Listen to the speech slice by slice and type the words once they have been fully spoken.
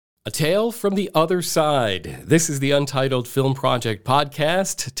A Tale from the Other Side. This is the Untitled Film Project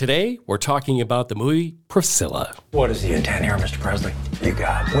podcast. Today, we're talking about the movie Priscilla. What is the intent here, Mr. Presley? You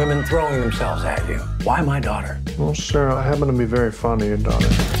got women throwing themselves at you. Why my daughter? Well, sir, I happen to be very fond of your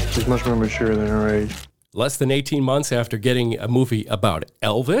daughter. She's much more mature than her age. Less than 18 months after getting a movie about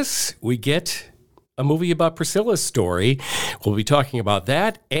Elvis, we get a movie about Priscilla's story. We'll be talking about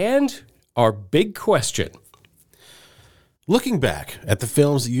that and our big question. Looking back at the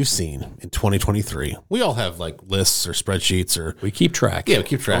films that you've seen in 2023, we all have like lists or spreadsheets or... We keep track. Yeah, we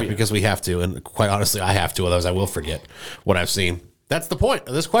keep track because we have to. And quite honestly, I have to, otherwise I will forget what I've seen. That's the point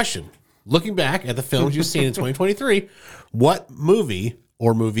of this question. Looking back at the films you've seen in 2023, what movie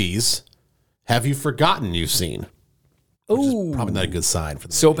or movies have you forgotten you've seen? Oh, probably not a good sign for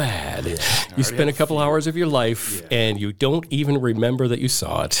the so movie. bad. Yeah. You spend a couple hours of your life and you don't even remember that you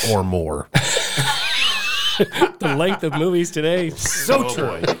saw it. Or more. The length of movies today, so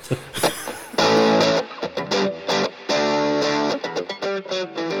true.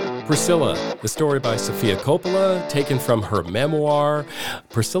 Priscilla, the story by Sofia Coppola, taken from her memoir.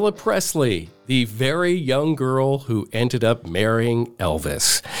 Priscilla Presley, the very young girl who ended up marrying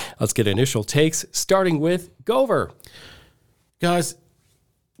Elvis. Let's get initial takes, starting with Gover. Guys,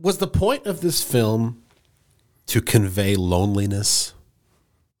 was the point of this film to convey loneliness?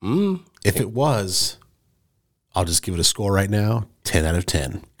 If it was... I'll just give it a score right now, 10 out of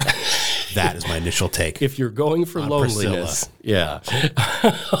 10. That is my initial take. If you're going for loneliness. Priscilla.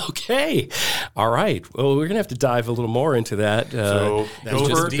 Yeah. Okay. All right. Well, we're going to have to dive a little more into that. So that's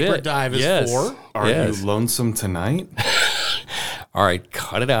just a deeper dive is 4. Are you lonesome tonight? All right,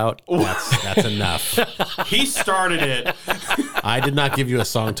 cut it out. That's enough. He started it. I did not give you a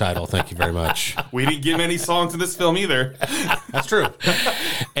song title. Thank you very much. We didn't give any songs in this film either. That's true.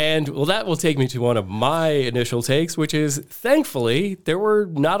 And, well, that will take me to one of my initial takes, which is, thankfully, there were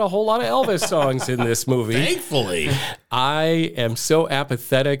not a whole lot of Elvis songs in this movie. Thankfully. I am so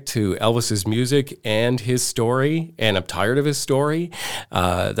apathetic to Elvis's music and his story, and I'm tired of his story,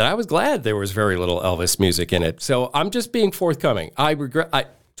 that I was glad there was very little Elvis music in it. So I'm just being forthcoming. I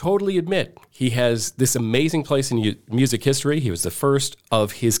totally admit he has this amazing place in music history. He was the first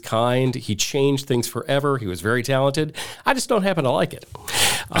of his kind. He changed things forever. He was very talented. I just don't happen to like it.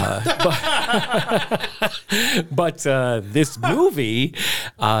 But this movie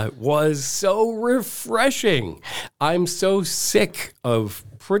was so refreshing. I'm so sick of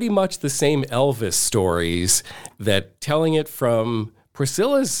pretty much the same Elvis stories that telling it from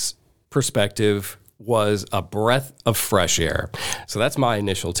Priscilla's perspective was a breath of fresh air. So that's my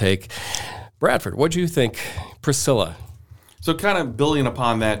initial take. Bradford, what do you think? Priscilla. So kind of building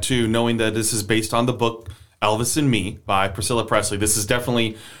upon that too, knowing that this is based on the book Elvis Me by Priscilla Presley, this is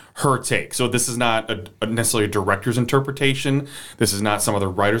definitely her take. So this is not necessarily a director's interpretation. This is not some other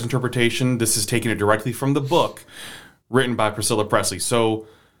writer's interpretation. This is taking it directly from the book written by Priscilla Presley. So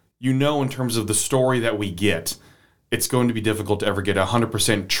you know, in terms of the story that we get, it's going to be difficult to ever get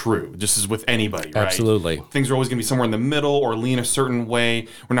 100% true, just as with anybody, right? Absolutely. Things are always going to be somewhere in the middle or lean a certain way.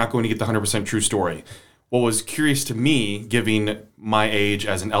 We're not going to get the 100% true story. What was curious to me, given my age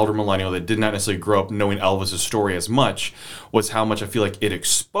as an elder millennial that did not necessarily grow up knowing Elvis's story as much, was how much I feel like it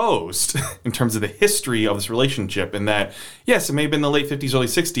exposed in terms of the history of this relationship. And that, yes, it may have been the late 50s, early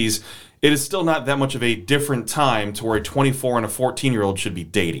 60s. It is still not that much of a different time to where a 24 and a 14-year-old should be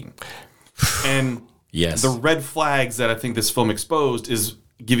dating. And... Yes. The red flags that I think this film exposed is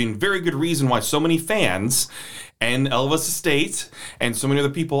giving very good reason why so many fans and Elvis Estate and so many other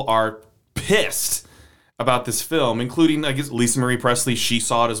people are pissed about this film, including, I guess, Lisa Marie Presley. She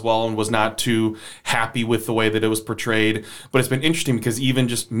saw it as well and was not too happy with the way that it was portrayed. But it's been interesting because even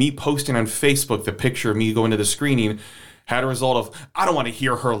just me posting on Facebook the picture of me going to the screening had a result of, I don't want to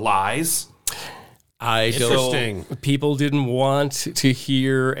hear her lies. Interesting. People didn't want to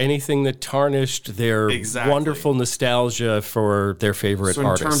hear anything that tarnished their wonderful nostalgia for their favorite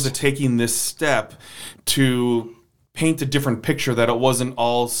artist. So in terms of taking this step to paint a different picture, that it wasn't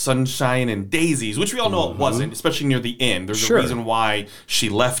all sunshine and daisies, which we all know it wasn't, especially near the end. There's a reason why she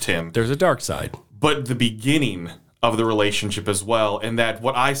left him. There's a dark side. But the beginning of the relationship as well, and that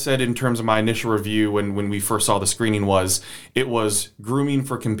what I said in terms of my initial review when we first saw the screening was, it was grooming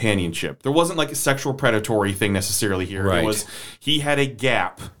for companionship. There wasn't like a sexual predatory thing necessarily here. Right. It was, he had a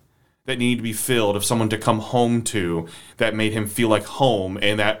gap that needed to be filled, of someone to come home to that made him feel like home,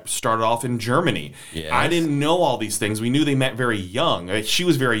 and that started off in Germany. Yes. I didn't know all these things. We knew they met very young. Like, she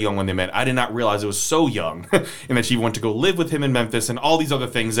was very young when they met. I did not realize it was so young, and that she went to go live with him in Memphis, and all these other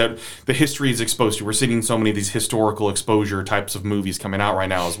things that the history is exposed to. We're seeing so many of these historical exposure types of movies coming out right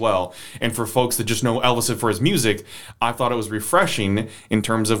now as well. And for folks that just know Elvis for his music, I thought it was refreshing in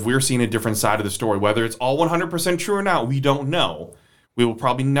terms of we're seeing a different side of the story. Whether it's all 100% true or not, we don't know. We will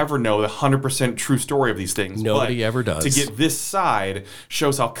probably never know the 100% true story of these things. Nobody ever does. To get this side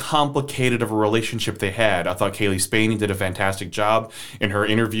shows how complicated of a relationship they had. I thought Kaylee Spaney did a fantastic job in her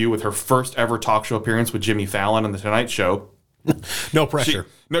interview with her first ever talk show appearance with Jimmy Fallon on The Tonight Show. No pressure.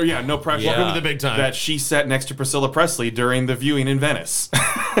 No pressure. Yeah. Welcome to the big time. That she sat next to Priscilla Presley during the viewing in Venice.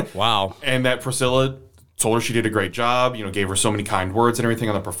 Wow. And that Priscilla told her she did a great job, gave her so many kind words and everything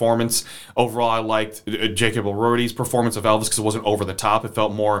on the performance. Overall, I liked Jacob Elordi's performance of Elvis because it wasn't over the top. It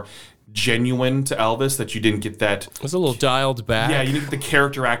felt more genuine to Elvis, that you didn't get that. It was a little dialed back. Yeah, you didn't get the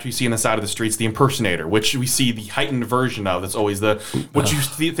character actor you see on the side of the streets, the impersonator, which we see the heightened version of. That's always what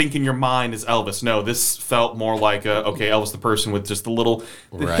you think in your mind is Elvis. No, this felt more like, Elvis the person with just the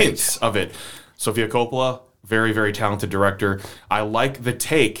hints of it. Sofia Coppola, very, very talented director. I like the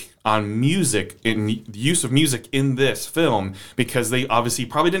take on music, in the use of music in this film, because they obviously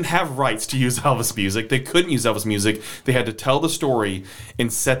probably didn't have rights to use Elvis music. They couldn't use Elvis music. They had to tell the story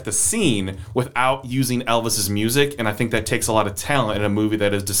and set the scene without using Elvis's music, and I think that takes a lot of talent in a movie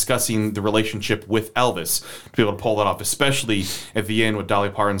that is discussing the relationship with Elvis to be able to pull that off, especially at the end with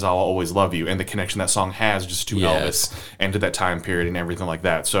Dolly Parton's I'll Always Love You and the connection that song has just to Elvis and to that time period and everything like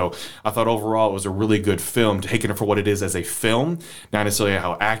that. So I thought overall it was a really good film, taking it for what it is as a film, not necessarily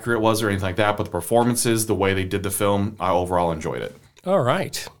how accurate it was or anything like that, but the performances, the way they did the film, I overall enjoyed it. All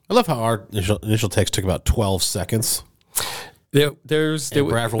right. I love how our initial text took about 12 seconds. There's And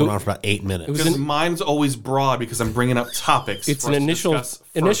Bradford went on for about 8 minutes. Because mine's always broad because I'm bringing up topics. It's for an us to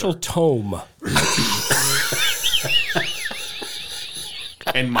initial discuss further. tome.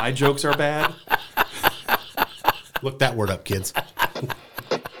 And my jokes are bad. Look that word up, kids.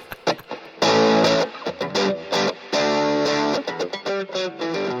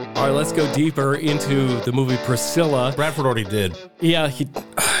 All right, let's go deeper into the movie Priscilla. Bradford already did. Yeah,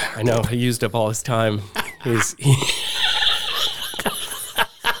 I know he used up all his time.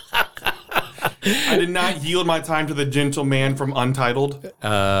 I did not yield my time to the gentleman from Untitled.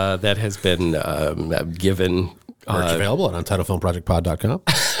 That has been given. Merch available at UntitledFilmProjectPod.com.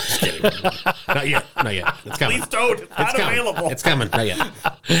 Just kidding. Not yet. It's coming. Please don't. It's not available. It's coming. Not yet.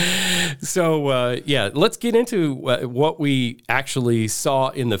 So, let's get into what we actually saw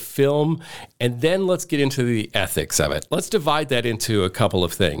in the film, and then let's get into the ethics of it. Let's divide that into a couple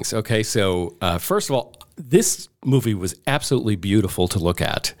of things. Okay, so first of all, this movie was absolutely beautiful to look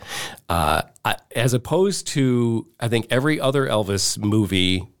at. As opposed to, I think, every other Elvis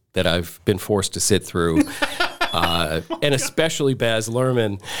movie that I've been forced to sit through, and especially Baz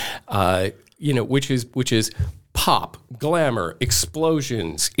Luhrmann, which is pop, glamour,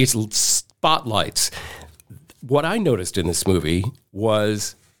 explosions, it's spotlights. What I noticed in this movie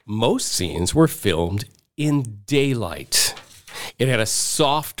was most scenes were filmed in daylight. It had a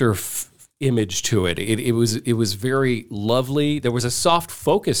softer image to it. It was very lovely. There was a soft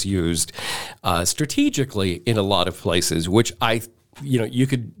focus used strategically in a lot of places, which you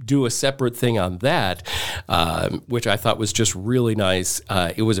could do a separate thing on that, which I thought was just really nice.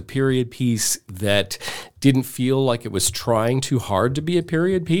 It was a period piece that didn't feel like it was trying too hard to be a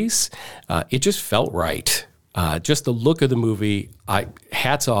period piece. It just felt right. Just the look of the movie,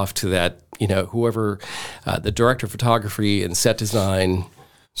 hats off to that, whoever, the director of photography and set design.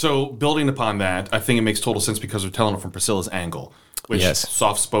 So building upon that, I think it makes total sense because we're telling it from Priscilla's angle, which Yes.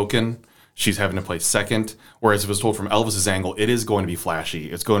 soft-spoken. She's having to play second, whereas if it was told from Elvis's angle, it is going to be flashy.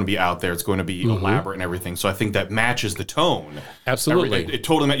 It's going to be out there. It's going to be elaborate and everything. So I think that matches the tone. Absolutely. It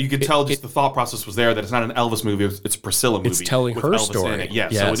totally. You could tell just the thought process was there that it's not an Elvis movie. It's a Priscilla movie. It's telling with her Elvis story. in it. Yeah.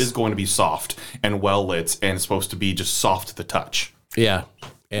 Yes. So it is going to be soft and well lit, and it's supposed to be just soft to the touch. Yeah.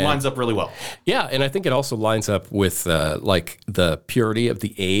 And Lines up really well. Yeah, and I think it also lines up with the purity of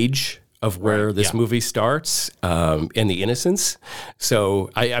the age of where this movie starts and the innocence. So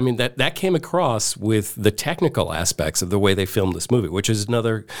I mean that came across with the technical aspects of the way they filmed this movie, which is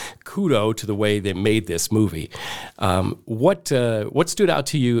another kudo to the way they made this movie. What stood out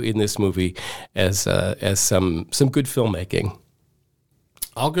to you in this movie as some good filmmaking?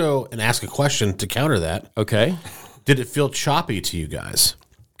 I'll go and ask a question to counter that. Okay. Did it feel choppy to you guys?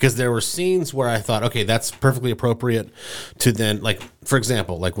 Because there were scenes where I thought, okay, that's perfectly appropriate to then, like, for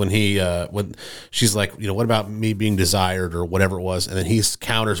example, like when when she's like, what about me being desired or whatever it was, and then he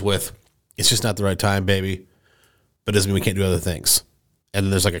counters with, it's just not the right time, baby, but it doesn't mean we can't do other things. And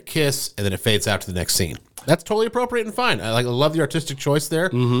then there's like a kiss, and then it fades out to the next scene. That's totally appropriate and fine. I love the artistic choice there.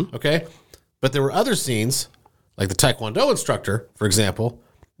 Okay, but there were other scenes, like the Taekwondo instructor, for example.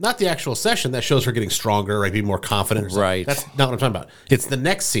 Not the actual session that shows her getting stronger, right, being more confident. Or something. Right. That's not what I'm talking about. It's the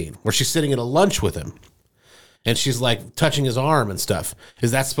next scene where she's sitting at a lunch with him, and she's like touching his arm and stuff. Is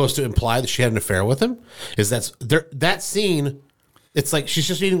that supposed to imply that she had an affair with him? That scene? It's like she's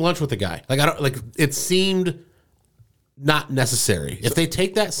just eating lunch with the guy. Like it seemed not necessary. If they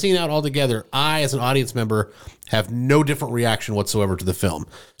take that scene out altogether, I, as an audience member, have no different reaction whatsoever to the film.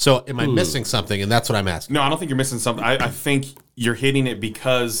 So am I missing something? And that's what I'm asking. No, I don't think you're missing something. I think you're hitting it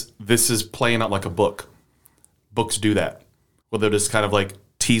because this is playing out like a book. Books do that. Well, they'll just kind of like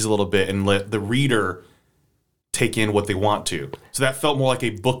tease a little bit and let the reader take in what they want to. So that felt more like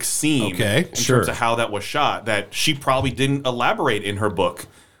a book scene in terms of how that was shot, that she probably didn't elaborate in her book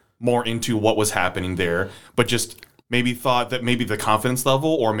more into what was happening there, but just maybe thought that maybe the confidence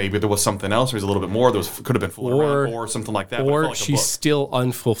level, or maybe there was something else, or was a little bit more, could have been fooling around, or something like that. Or she's still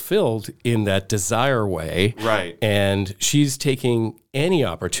unfulfilled in that desire way. Right. And she's taking any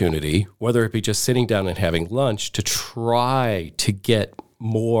opportunity, whether it be just sitting down and having lunch, to try to get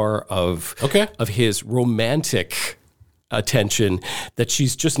more of his romantic attention that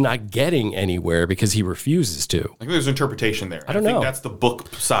she's just not getting anywhere because he refuses to. I think there's interpretation there. I don't know. think that's the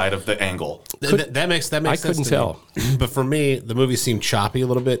book side of the angle. That makes sense. I couldn't tell. But for me, the movie seemed choppy a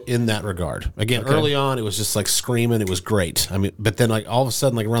little bit in that regard. Again, early on, it was just like screaming. It was great. I mean, but then like all of a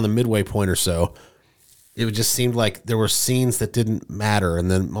sudden, like around the midway point or so, it just seemed like there were scenes that didn't matter. And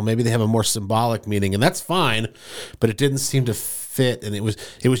then, well, maybe they have a more symbolic meaning, and that's fine, but it didn't seem to fit. And it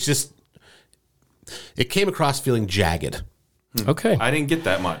was just, it came across feeling jagged. Okay. I didn't get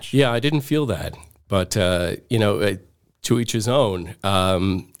that much. Yeah, I didn't feel that. But, to each his own.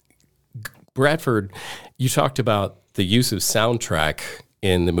 Bradford, you talked about the use of soundtrack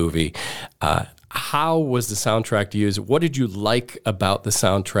in the movie. How was the soundtrack used? What did you like about the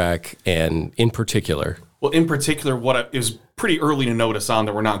soundtrack, and in particular? Well, in particular, it was pretty early to notice on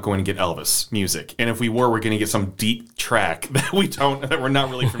that we're not going to get Elvis music, and if we were, we're going to get some deep track that we're not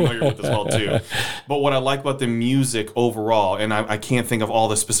really familiar with as well too. But what I like about the music overall, and I can't think of all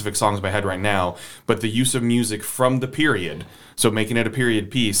the specific songs in my head right now, but the use of music from the period, so making it a period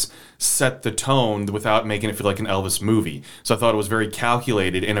piece, set the tone without making it feel like an Elvis movie. So I thought it was very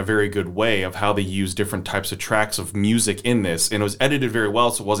calculated in a very good way of how they use different types of tracks of music in this, and it was edited very well,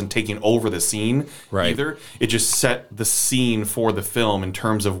 so it wasn't taking over the scene either. It just set the scene for the film in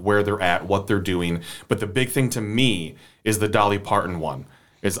terms of where they're at, what they're doing. But the big thing to me is the Dolly Parton one.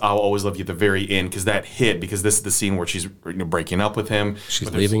 Is I'll Always Love You at the very end, because that hit, because this is the scene where she's breaking up with him.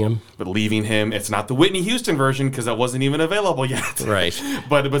 She's leaving him. But leaving him. It's not the Whitney Houston version, because that wasn't even available yet. Right.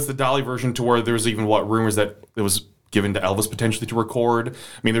 But it's the Dolly version, to where there's even rumors that it was given to Elvis potentially to record.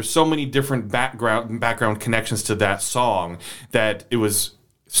 I mean, there's so many different background connections to that song that it was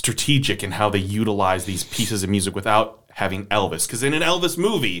strategic in how they utilize these pieces of music without having Elvis. Because in an Elvis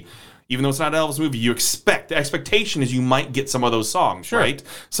movie, even though it's not an Elvis movie, the expectation is you might get some of those songs, right?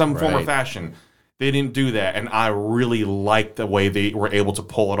 Some form or fashion. They didn't do that, and I really liked the way they were able to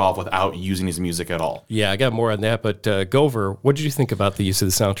pull it off without using his music at all. Yeah, I got more on that, but Gover, what did you think about the use of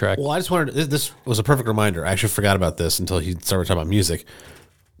the soundtrack? Well, I just wanted, this was a perfect reminder. I actually forgot about this until he started talking about music.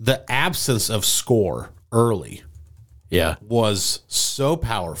 The absence of score early was so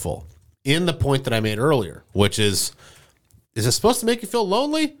powerful in the point that I made earlier, which is it supposed to make you feel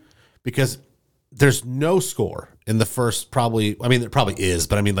lonely? Because there's no score in the first there probably is,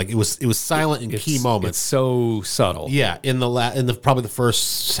 but I mean, like it was silent in key moments. It's so subtle. Yeah, in the probably the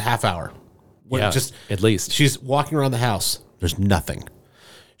first half hour. At least. She's walking around the house. There's nothing.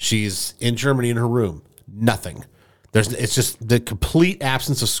 She's in Germany in her room. Nothing. It's just the complete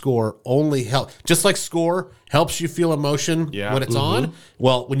absence of score only help. Just like score helps you feel emotion when it's on.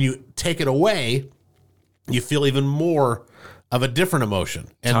 Well, when you take it away, you feel even more of a different emotion.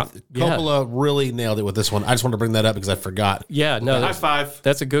 And Coppola really nailed it with this one. I just wanted to bring that up because I forgot. Yeah, no. High five.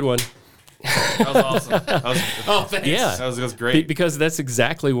 That's a good one. That was awesome. Thanks. Yeah. That was great. Because that's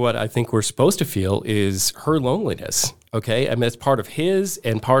exactly what I think we're supposed to feel is her loneliness. Okay? I mean, it's part of his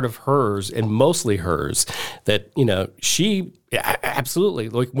and part of hers, and mostly hers, that, she absolutely,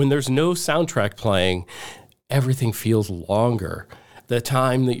 like when there's no soundtrack playing, everything feels longer. The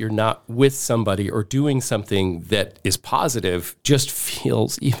time that you're not with somebody or doing something that is positive just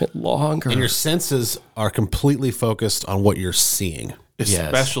feels even longer. And your senses are completely focused on what you're seeing.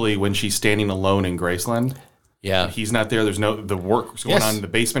 especially when she's standing alone in Graceland. Yeah. He's not there. There's the work's going on in the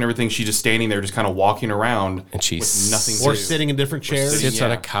basement, everything. She's just standing there, just kind of walking around. And she's with nothing Or to do. sitting in different chairs. Sits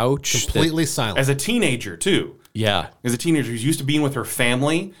on a couch. Completely silent. As a teenager, too. Yeah. As a teenager who's used to being with her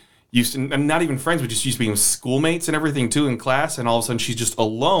family, and not even friends, but just used to being schoolmates and everything, too, in class. And all of a sudden, she's just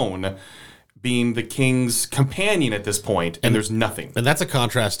alone, being the king's companion at this point, and there's nothing. And that's a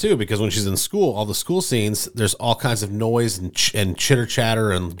contrast, too, because when she's in school, all the school scenes, there's all kinds of noise and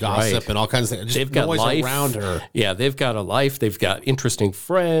chitter-chatter and gossip Right. and all kinds of things. Just They've got noise life around her. Yeah, they've got a life. They've got interesting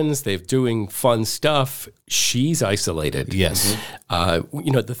friends. They're doing fun stuff. She's isolated. Yes.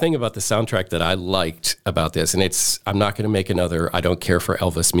 The thing about the soundtrack that I liked about this, and I'm not going to make another I don't care for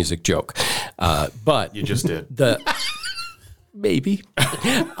Elvis music joke, but You just did. maybe,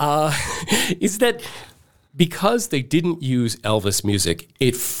 is that because they didn't use Elvis music,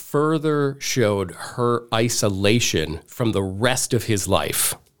 it further showed her isolation from the rest of his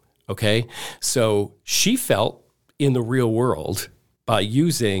life. Okay? So she felt in the real world by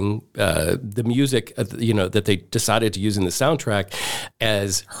using the music, that they decided to use in the soundtrack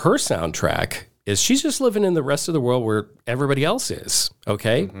as her soundtrack. Is she's just living in the rest of the world where everybody else is.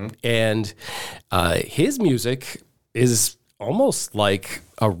 Okay? Mm-hmm. And his music is almost like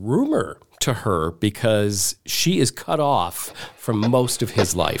a rumor to her because she is cut off from most of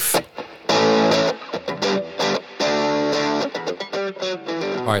his life.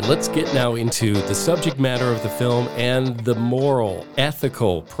 All right, let's get now into the subject matter of the film and the moral,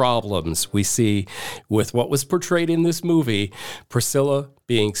 ethical problems we see with what was portrayed in this movie, Priscilla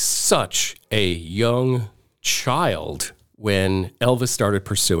being such a young child when Elvis started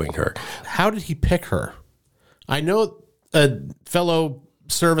pursuing her. How did he pick her? I know a fellow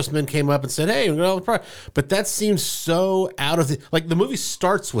serviceman came up and said, "Hey, we're going to," but that seems so out of the movie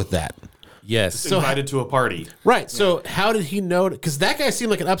starts with that. Yes. Invited to a party. Right. So how did he know? Because that guy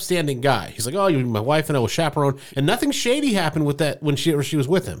seemed like an upstanding guy. He's like, "Oh, you, my wife and I will chaperone," and nothing shady happened with that when she was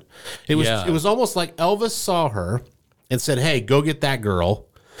with him. It was almost like Elvis saw her and said, "Hey, go get that girl,"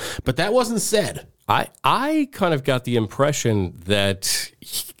 but that wasn't said. I kind of got the impression that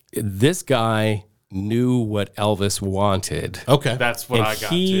this guy knew what Elvis wanted. Okay. That's what I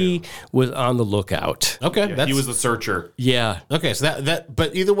got, he too. was on the lookout. Okay. Yeah, he was the searcher. Yeah. Okay. So that.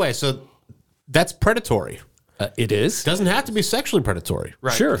 But either way, so that's predatory. It is. Doesn't have to be sexually predatory.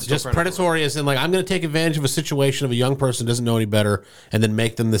 Right. Sure. It's still Just predatory as in like, I'm going to take advantage of a situation of a young person who doesn't know any better and then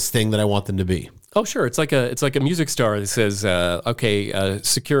make them this thing that I want them to be. Oh, sure. It's like a music star that says,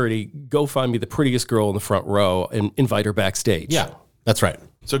 security, go find me the prettiest girl in the front row and invite her backstage. Yeah, that's right.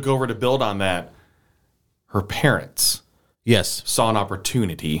 So go over to build on that. Her parents Yes. saw an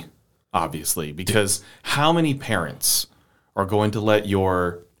opportunity, obviously, because how many parents are going to let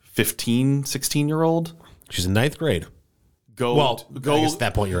your 15, 16-year-old She's in ninth grade. go I guess at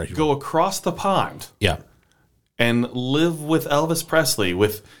that point you're right. go across the pond Yeah. and live with Elvis Presley,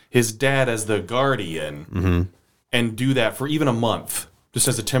 with his dad as the guardian, and do that for even a month, just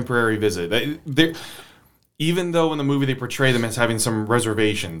as a temporary visit? Even though in the movie they portray them as having some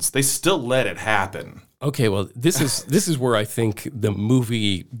reservations, they still let it happen. Okay, well, this is where I think the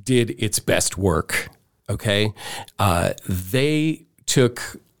movie did its best work. Okay, they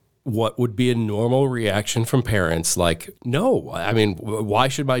took what would be a normal reaction from parents, like, no, I mean, why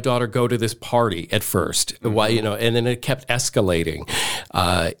should my daughter go to this party at first? Why, and then it kept escalating.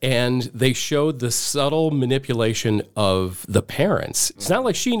 And they showed the subtle manipulation of the parents. It's not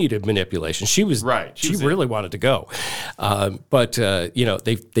like she needed manipulation. She was Right. She really wanted to go. But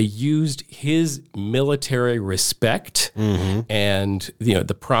they used his military respect and,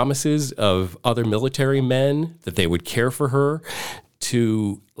 the promises of other military men that they would care for her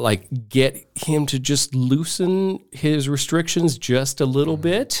to like get him to just loosen his restrictions just a little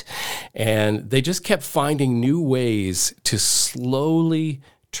bit. And they just kept finding new ways to slowly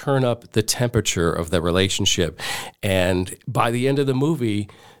turn up the temperature of the relationship. And by the end of the movie,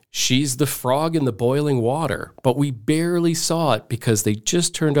 she's the frog in the boiling water, but we barely saw it because they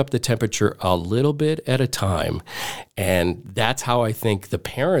just turned up the temperature a little bit at a time. And that's how I think the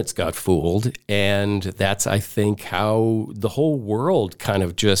parents got fooled. And that's, I think, how the whole world kind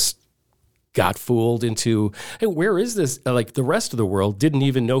of just got fooled into, hey, where is this? Like the rest of the world didn't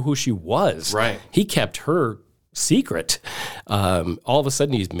even know who she was. Right. He kept her secret. All of a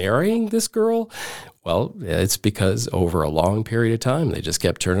sudden he's marrying this girl. Well, it's because over a long period of time, they just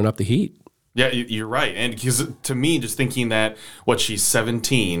kept turning up the heat. Yeah, you're right. And because to me, just thinking that, she's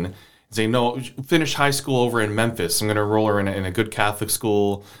 17, saying, no, finish high school over in Memphis. I'm going to enroll her in a good Catholic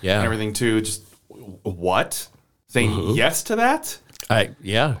school and everything too. Just what? Saying yes to that?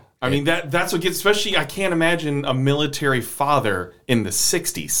 Yeah. I mean, that's what gets, especially, I can't imagine a military father in the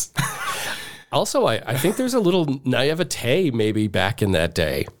 60s. Also, I think there's a little naivete maybe back in that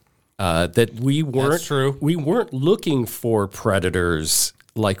day that we weren't That's true. We weren't looking for predators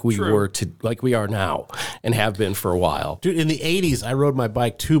like we like we are now and have been for a while. Dude, in the 80s, I rode my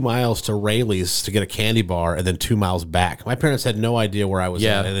bike 2 miles to Rayleigh's to get a candy bar and then 2 miles back. My parents had no idea where I was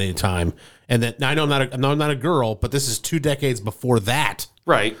at any time. And then, now I know I'm not a girl, but this is 2 decades before that.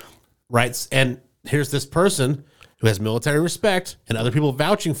 Right. Right? And here's this person who has military respect and other people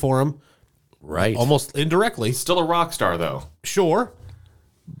vouching for him. Right. Almost indirectly. Still a rock star, though. Sure.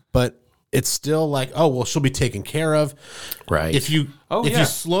 But it's still like, oh, well, she'll be taken care of. Right. If you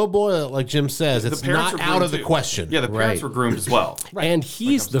slow boil it, like Jim says, it's not out of the question. Yeah, the parents were groomed as well. And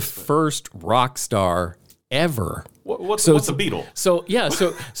he's the first rock star ever. What's a Beatle?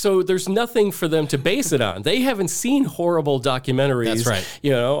 So there's nothing for them to base it on. They haven't seen horrible documentaries. That's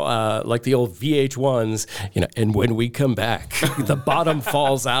right. Like the old VH1s, and when we come back, the bottom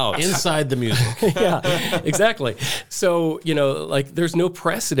falls out. Inside the music. Yeah, exactly. So, like there's no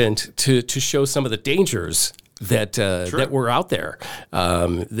precedent to show some of the dangers that were out there.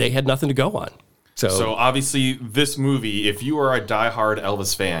 They had nothing to go on. So obviously this movie, if you are a diehard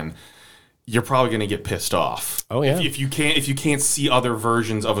Elvis fan, you're probably going to get pissed off. Oh yeah. If you can't see other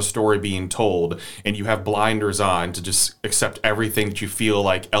versions of a story being told, and you have blinders on to just accept everything that you feel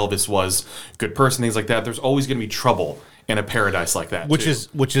like Elvis was a good person, things like that, there's always going to be trouble in a paradise like that. Which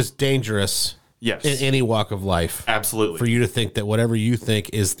is dangerous. Yes. In any walk of life. Absolutely. For you to think that whatever you think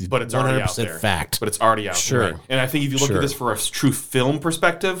is the 100% fact. But it's already out there. Sure. And I think if you look at this for a true film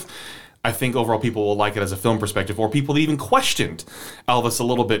perspective, I think overall people will like it as a film perspective, or people even questioned Elvis a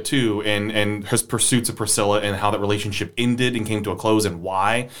little bit too, and his pursuits of Priscilla and how that relationship ended and came to a close and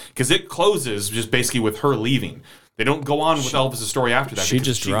why. Because it closes just basically with her leaving. They don't go on with Elvis' story after that. She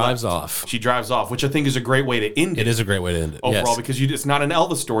just drives off. She drives off, which I think is a great way to end it. It is a great way to end it. Overall, because it's not an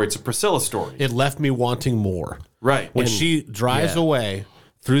Elvis story, it's a Priscilla story. It left me wanting more. Right. When she drives away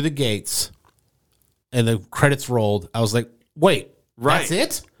through the gates and the credits rolled, I was like, wait. Right. That's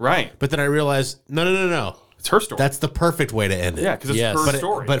it? Right. But then I realized, no. It's her story. That's the perfect way to end it. Yeah, because it's her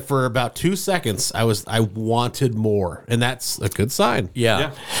story. But for about 2 seconds, I wanted more, and that's a good sign.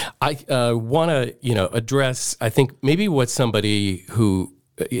 Yeah. I want to, address, I think, maybe what somebody who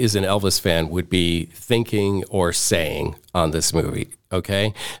is an Elvis fan would be thinking or saying on this movie.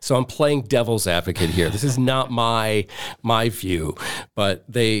 Okay, so I'm playing devil's advocate here. This is not my view, but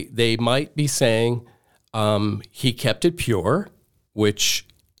they might be saying he kept it pure, which,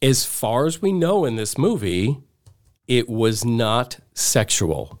 as far as we know in this movie, it was not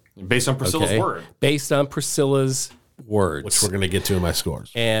sexual. Based on Priscilla's word. Based on Priscilla's words. Which we're going to get to in my scores.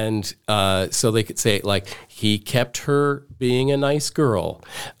 And so they could say, like, he kept her being a nice girl.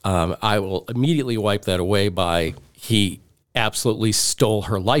 I will immediately wipe that away by he absolutely stole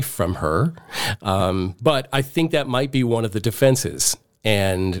her life from her. But I think that might be one of the defenses.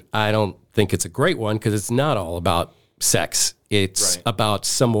 And I don't think it's a great one because it's not all about sex. It's about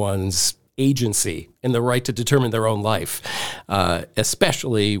someone's agency and the right to determine their own life,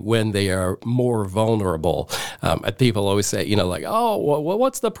 especially when they are more vulnerable. People always say,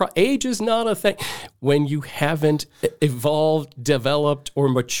 what's the age is not a thing. When you haven't evolved, developed, or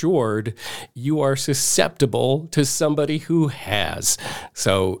matured, you are susceptible to somebody who has.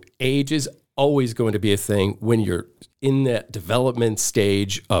 So age is always going to be a thing when you're in that development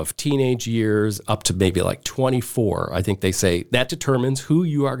stage of teenage years up to maybe like 24. I think they say that determines who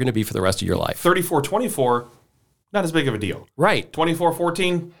you are going to be for the rest of your life. 34, 24, not as big of a deal. Right. 24,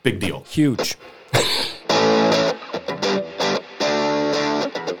 14, big deal. Huge.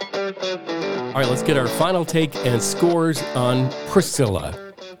 All right, let's get our final take and scores on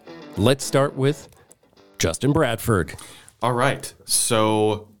Priscilla. Let's start with Justin Bradford. All right.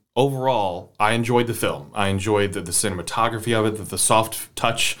 So overall, I enjoyed the film. I enjoyed the cinematography of it, the soft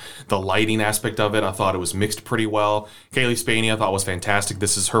touch, the lighting aspect of it. I thought it was mixed pretty well. Kaylee Spaney, I thought was fantastic.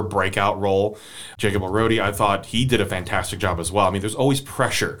 This is her breakout role. Jacob Elordi, I thought he did a fantastic job as well. I mean, there's always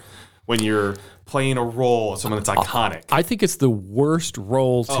pressure when you're playing a role of someone that's iconic. I think it's the worst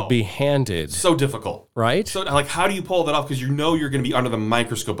role to be handed. So difficult. Right? So, like, how do you pull that off? Because you're going to be under the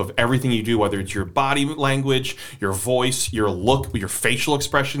microscope of everything you do, whether it's your body language, your voice, your look, your facial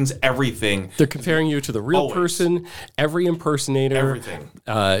expressions, everything. They're comparing you to the real person, every impersonator. Everything.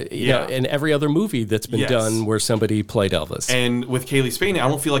 And every other movie that's been done where somebody played Elvis. And with Kaylee Spaney, I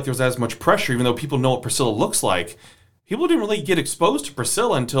don't feel like there's as much pressure, even though people know what Priscilla looks like. people didn't really get exposed to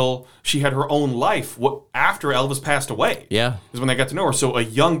Priscilla until she had her own life after Elvis passed away. Yeah. Is when they got to know her. So a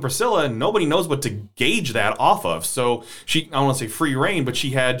young Priscilla, nobody knows what to gauge that off of. So she, I don't want to say free reign, but she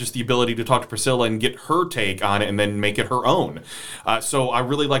had just the ability to talk to Priscilla and get her take on it and then make it her own. So I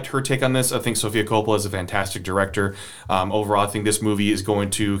really liked her take on this. I think Sofia Coppola is a fantastic director. Overall, I think this movie is going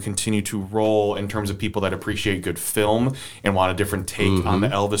to continue to roll in terms of people that appreciate good film and want a different take on the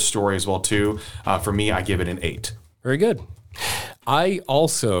Elvis story as well, too. For me, I give it an 8. Very good. I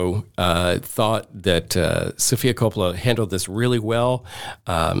also thought that Sofia Coppola handled this really well.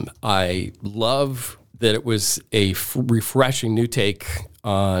 I love that it was a refreshing new take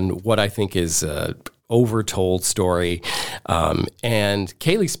on what I think is an overtold story. And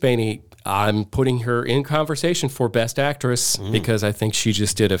Kaylee Spaney, I'm putting her in conversation for Best Actress because I think she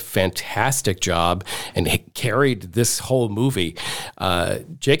just did a fantastic job and carried this whole movie.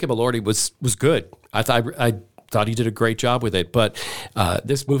 Jacob Elordi was good. I thought he did a great job with it, but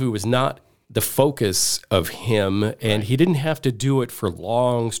this movie was not the focus of him, and he didn't have to do it for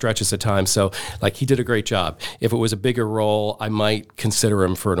long stretches of time. So, like, he did a great job. If it was a bigger role, I might consider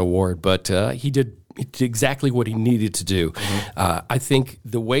him for an award, but he did exactly what he needed to do. I think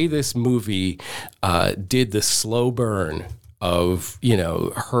the way this movie did the slow burn of,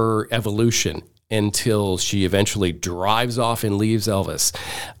 her evolution until she eventually drives off and leaves Elvis,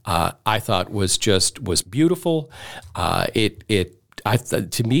 I thought was beautiful.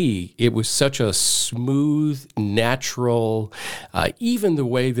 To me, it was such a smooth, natural, even the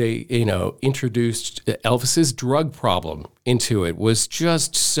way they, introduced Elvis's drug problem into it was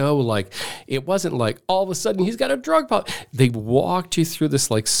just so like, it wasn't like all of a sudden he's got a drug problem. They walked you through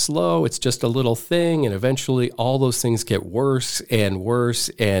this like slow, it's just a little thing. And eventually all those things get worse and worse.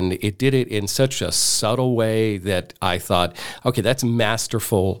 And it did it in such a subtle way that I thought, okay, that's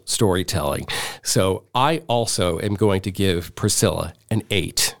masterful storytelling. So I also am going to give Priscilla an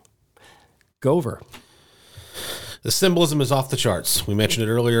 8. Go over. The symbolism is off the charts. We mentioned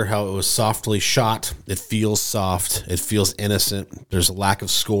it earlier, how it was softly shot. It feels soft. It feels innocent. There's a lack of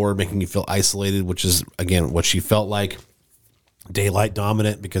score, making you feel isolated, which is, again, what she felt like. Daylight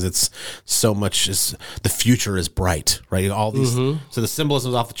dominant, because it's so much, the future is bright, right? All these. So the symbolism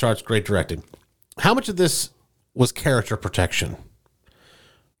is off the charts. Great directing. How much of this was character protection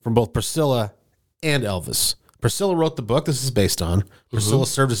from both Priscilla and Elvis? Priscilla wrote the book this is based on. Priscilla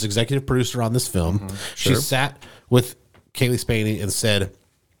served as executive producer on this film. She sat with Kaylee Spaney and said,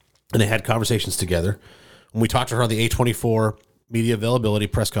 and they had conversations together. When we talked to her on the A24 media availability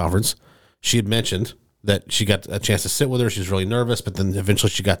press conference, she had mentioned that she got a chance to sit with her. She was really nervous, but then eventually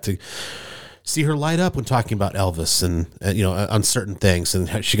she got to see her light up when talking about Elvis and on certain things.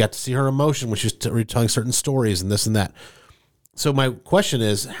 And she got to see her emotion when she was retelling certain stories and this and that. So my question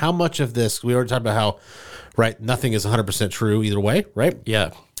is, how much of this, we already talked about how, right, nothing is 100% true either way, right?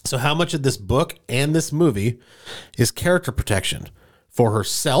 Yeah. So how much of this book and this movie is character protection for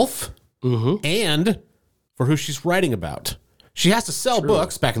herself and for who she's writing about? She has to sell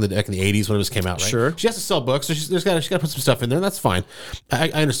books back in the 80s when this came out, right? Sure. She has to sell books, so she's got to put some stuff in there, and that's fine. I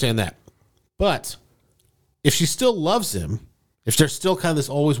understand that. But if she still loves him, if there's still kind of this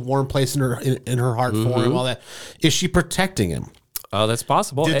always warm place in her heart for him, all that, is she protecting him? Oh, that's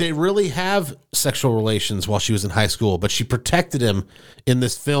possible. Did they really have sexual relations while she was in high school? But she protected him in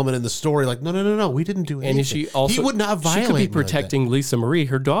this film and in the story. Like, no, we didn't do anything. And she also, he would not violate. She could be protecting Lisa Marie,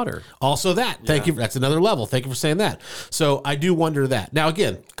 her daughter. Also, that. Thank you. That's another level. Thank you for saying that. So I do wonder that. Now,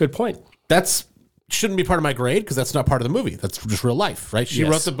 again, good point. That's shouldn't be part of my grade because that's not part of the movie. That's just real life, right? She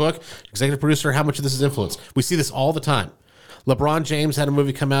wrote the book. Executive producer. How much of this is influence? We see this all the time. LeBron James had a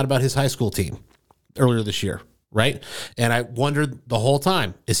movie come out about his high school team earlier this year. Right. And I wondered the whole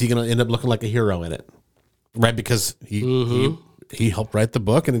time, is he going to end up looking like a hero in it? Right. Because he helped write the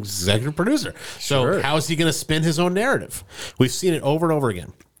book and executive producer. So how is he going to spin his own narrative? We've seen it over and over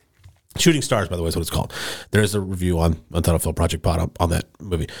again. Shooting Stars, by the way, is what it's called. There's a review on Untitled Film Project Pod on that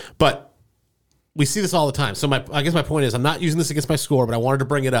movie. But we see this all the time. So I guess my point is, I'm not using this against my score, but I wanted to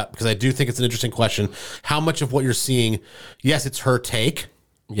bring it up because I do think it's an interesting question. How much of what you're seeing, yes, it's her take.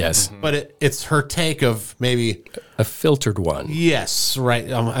 Yes. But it's her take of maybe a filtered one. Yes, right.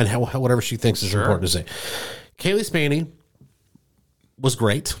 And whatever she thinks is important to say. Kaylee Spaney was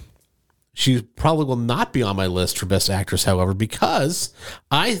great. She probably will not be on my list for Best Actress, however, because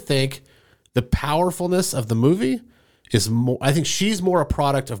I think the powerfulness of the movie is more, I think she's more a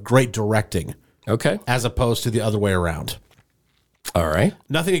product of great directing. Okay. As opposed to the other way around. All right.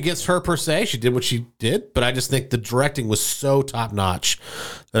 Nothing against her per se. She did what she did, but I just think the directing was so top notch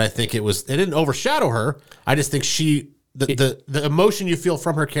that I think it didn't overshadow her. I just think the emotion you feel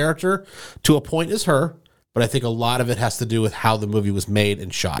from her character to a point is her, but I think a lot of it has to do with how the movie was made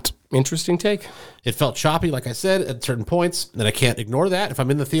and shot. Interesting take. It felt choppy, like I said, at certain points, and I can't ignore that. If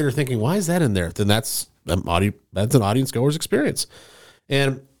I'm in the theater thinking, why is that in there? Then that's an audience goer's experience.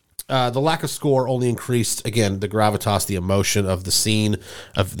 And the lack of score only increased, again, the gravitas, the emotion of the scene,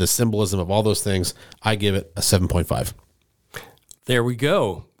 of the symbolism of all those things. I give it a 7.5. There we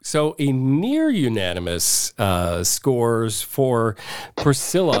go. So a near unanimous scores for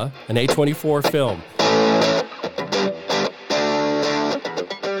Priscilla, an A24 film.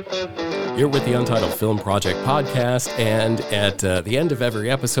 You're with the Untitled Film Project podcast, and at the end of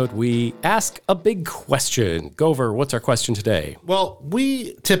every episode, we ask a big question. Gover, what's our question today? Well,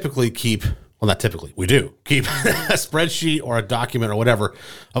 we typically keep, well, not typically, we do keep a spreadsheet or a document or whatever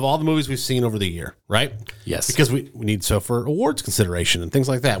of all the movies we've seen over the year, right? Yes. Because we need so for awards consideration and things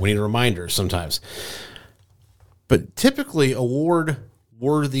like that. We need reminders sometimes. But typically,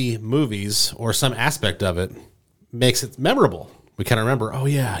 award-worthy movies or some aspect of it makes it memorable. We kind of remember, oh,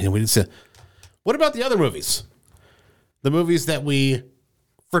 yeah, we did say. What about the other movies? The movies that we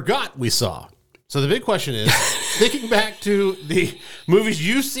forgot we saw. So the big question is, thinking back to the movies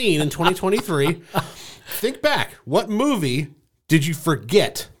you've seen in 2023, think back. What movie did you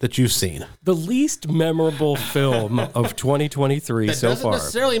forget that you've seen? The least memorable film of 2023 That so doesn't far.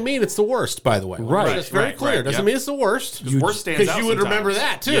 necessarily mean it's the worst, by the way. Right. It's very clear. Right, Doesn't mean it's the worst. Worst stands out Because you would sometimes. remember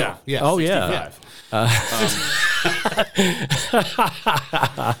that, too. Yeah. Yes. Oh, yeah. 65.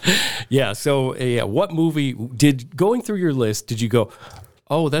 Yeah. So, what movie going through your list, did you go,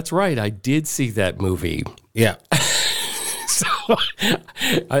 oh, that's right, I did see that movie? Yeah. So,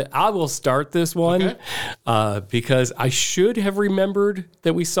 I will start this one because I should have remembered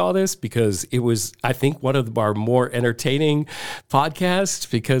that we saw this because it was, I think, one of our more entertaining podcasts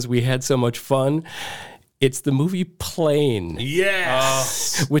because we had so much fun. It's the movie Plane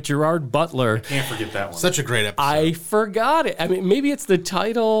Yes. with Gerard Butler. Can't forget that one. Such a great episode. I forgot it. I mean, maybe it's the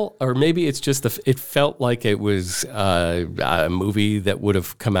title, or maybe it's just it felt like it was a movie that would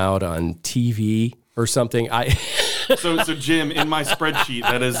have come out on TV or something. So Jim, in my spreadsheet,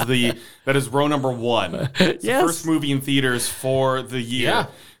 that is row number 1. It's Yes. the first movie in theaters for the year.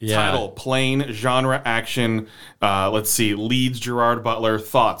 Yeah. Title: Plane, genre action. Let's see, leads Gerard Butler.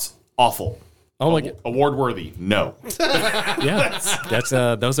 Thoughts: awful. Oh my God. Award worthy? No. Yeah, that's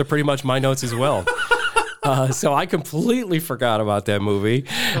those are pretty much my notes as well. So I completely forgot about that movie.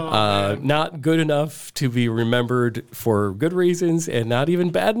 Not good enough to be remembered for good reasons, and not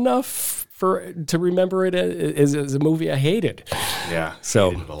even bad enough to remember it as a movie I hated. Yeah. So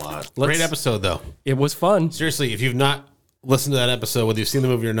hated it a lot. Great episode, though. It was fun. Seriously, if you've not listened to that episode, whether you've seen the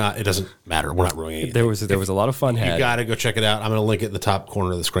movie or not, it doesn't matter. We're not ruining anything. There was a lot of fun You had. got to go check it out. I'm going to link it in the top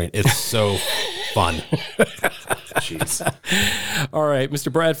corner of the screen. It's so fun. Jeez. All right,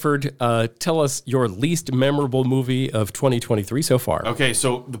 Mr. Bradford, tell us your least memorable movie of 2023 so far. Okay,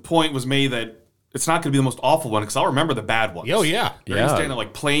 so the point was made that it's not going to be the most awful one because I'll remember the bad ones. Oh, yeah. They're Yeah. gonna stand out,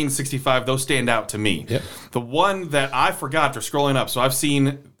 like Plane, 65, those stand out to me. Yep. The one that I forgot, after scrolling up, so I've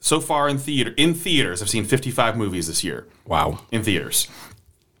seen, so far in theaters, I've seen 55 movies this year. Wow. In theaters.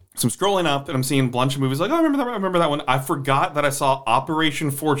 So I'm scrolling up and I'm seeing a bunch of movies like, oh, I remember that one. I forgot that I saw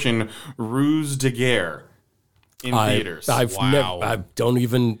Operation Fortune, Ruse de Guerre in theaters. I don't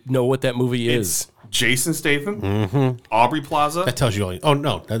even know what that movie is. It's Jason Statham, Aubrey Plaza. That tells you all. Oh,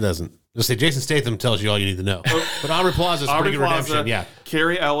 no, that doesn't. Just say Jason Statham tells you all you need to know. But Aubrey Plaza is pretty good redemption. Yeah.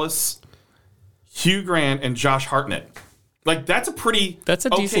 Carrie Ellis, Hugh Grant, and Josh Hartnett. Like, that's a decent cast.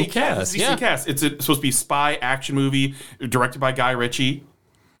 It's a decent cast. It's supposed to be a spy action movie directed by Guy Ritchie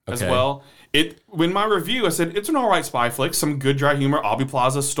as Okay. well. In my review, I said, it's an all right spy flick, some good dry humor. Aubrey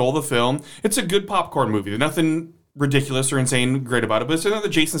Plaza stole the film. It's a good popcorn movie. There's nothing ridiculous or insane great about it, but it's another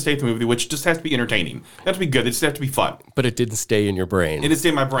Jason Statham movie, which just has to be entertaining. It has to be good. It just has to be fun. But it didn't stay in your brain. It didn't stay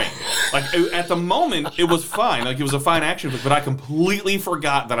in my brain. Like, at the moment, it was fine. Like, it was a fine action flick, but I completely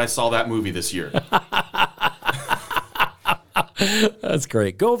forgot that I saw that movie this year. That's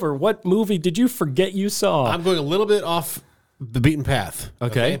great. Gover, what movie did you forget you saw? I'm going a little bit off the beaten path.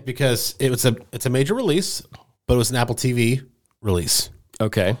 Okay. Because it's a major release, but it was an Apple TV release.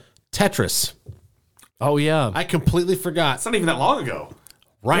 Okay. Tetris. Oh, yeah. I completely forgot. It's not even that long ago.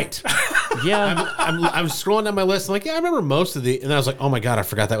 Right. Yeah. I'm scrolling down my list. I'm like, yeah, I remember most of the, and I was like, oh my God, I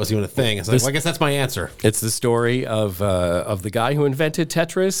forgot that was even a thing. It's like, well, I guess that's my answer. It's the story of the guy who invented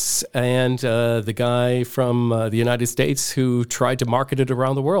Tetris and the guy from the United States who tried to market it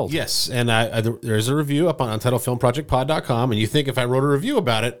around the world. Yes, and there's a review up on UntitledFilmProjectPod.com, and you think if I wrote a review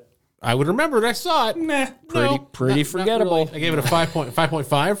about it, I would remember it. I saw it. Pretty forgettable. Not really. I gave it a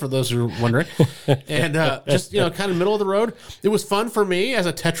 5.5 for those who are wondering. And just, kind of middle of the road. It was fun for me as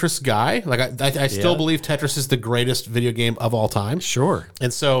a Tetris guy. Like I still believe Tetris is the greatest video game of all time. Sure.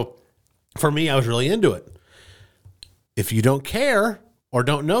 And so for me, I was really into it. If you don't care or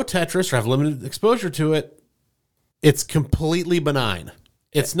don't know Tetris or have limited exposure to it, it's completely benign.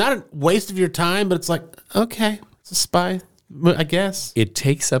 It's not a waste of your time, but it's like, okay, it's a spy, I guess. It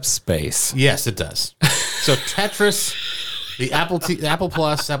takes up space. Yes, it does. So Tetris, the Apple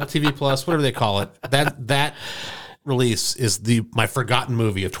Plus, Apple TV Plus, whatever they call it, that release is my forgotten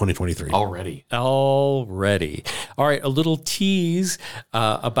movie of 2023. Already. All right, a little tease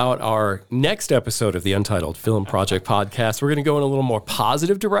about our next episode of the Untitled Film Project podcast. We're going to go in a little more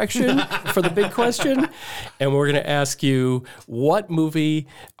positive direction for the big question, and we're going to ask you, what movie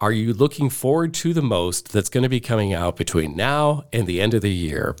are you looking forward to the most that's going to be coming out between now and the end of the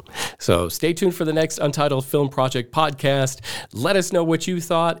year? So stay tuned for the next Untitled Film Project podcast. Let us know what you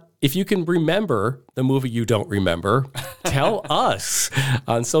thought. If you can remember the movie you don't remember, tell us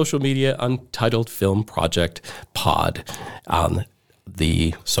on social media, Untitled Film Project Pod on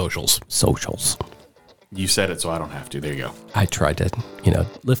the socials. You said it, so I don't have to. There you go. I tried to,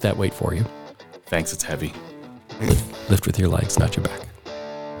 lift that weight for you. Thanks, it's heavy. Lift with your legs, not your back.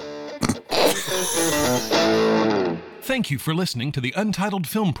 Thank you for listening to the Untitled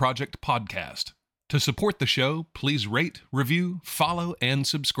Film Project podcast. To support the show, please rate, review, follow, and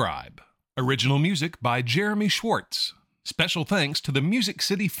subscribe. Original music by Jeremy Schwartz. Special thanks to the Music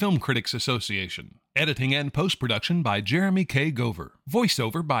City Film Critics Association. Editing and post-production by Jeremy K. Gover.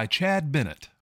 Voiceover by Chad Bennett.